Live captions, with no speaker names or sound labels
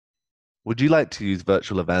Would you like to use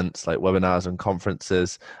virtual events like webinars and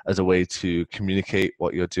conferences as a way to communicate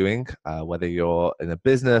what you're doing, whether you're in a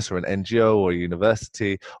business or an NGO or a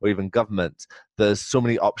university or even government? There's so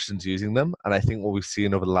many options using them. And I think what we've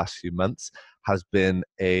seen over the last few months has been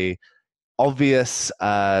a obvious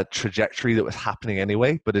trajectory that was happening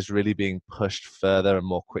anyway, but is really being pushed further and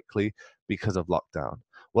more quickly because of lockdown.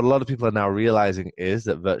 What a lot of people are now realizing is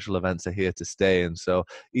that virtual events are here to stay. And so,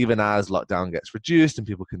 even as lockdown gets reduced and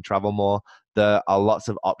people can travel more, there are lots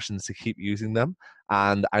of options to keep using them.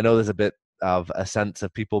 And I know there's a bit of a sense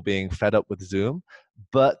of people being fed up with Zoom,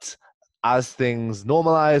 but as things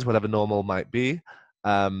normalize, whatever normal might be,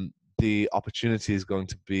 the opportunity is going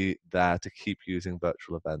to be there to keep using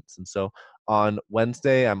virtual events. And so on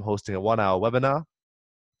Wednesday, I'm hosting a 1 hour webinar.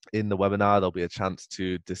 In the webinar, there'll be a chance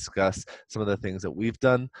to discuss some of the things that we've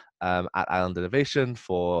done at Island Innovation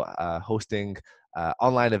for hosting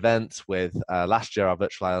online events with last year, our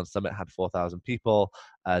Virtual Island Summit had 4,000 people,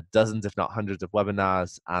 dozens, if not hundreds of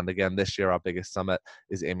webinars. And again, this year, our biggest summit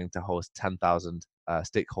is aiming to host 10,000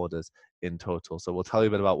 stakeholders in total. So we'll tell you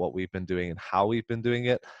a bit about what we've been doing and how we've been doing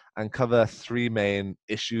it, and cover three main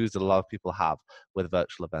issues that a lot of people have with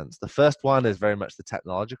virtual events. The first one is very much the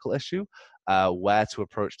technological issue, where to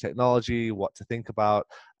approach technology, what to think about,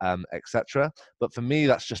 etc. But for me,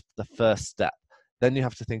 that's just the first step. Then you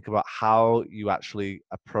have to think about how you actually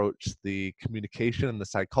approach the communication and the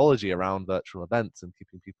psychology around virtual events and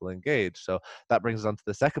keeping people engaged. So that brings us on to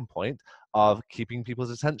the second point of keeping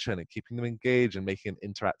people's attention and keeping them engaged and making an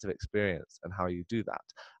interactive experience, and how you do that.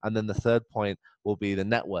 And then the third point will be the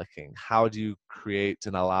networking. How do you create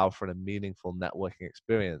and allow for a meaningful networking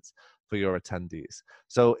experience for your attendees?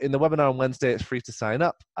 So in the webinar on Wednesday, it's free to sign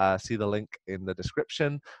up. See the link in the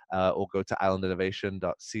description, or go to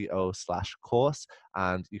islandinnovation.co/course,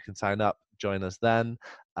 and you can sign up, join us then.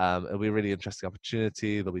 It'll be a really interesting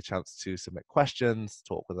opportunity. There'll be a chance to submit questions,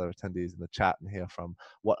 talk with other attendees in the chat, and hear from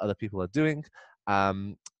what other people are doing.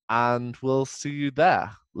 And we'll see you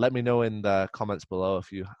there. Let me know in the comments below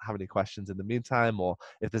if you have any questions in the meantime, or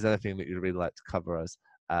if there's anything that you'd really like to cover us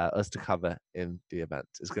to cover in the event.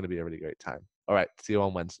 It's going to be a really great time. All right, see you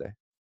on Wednesday.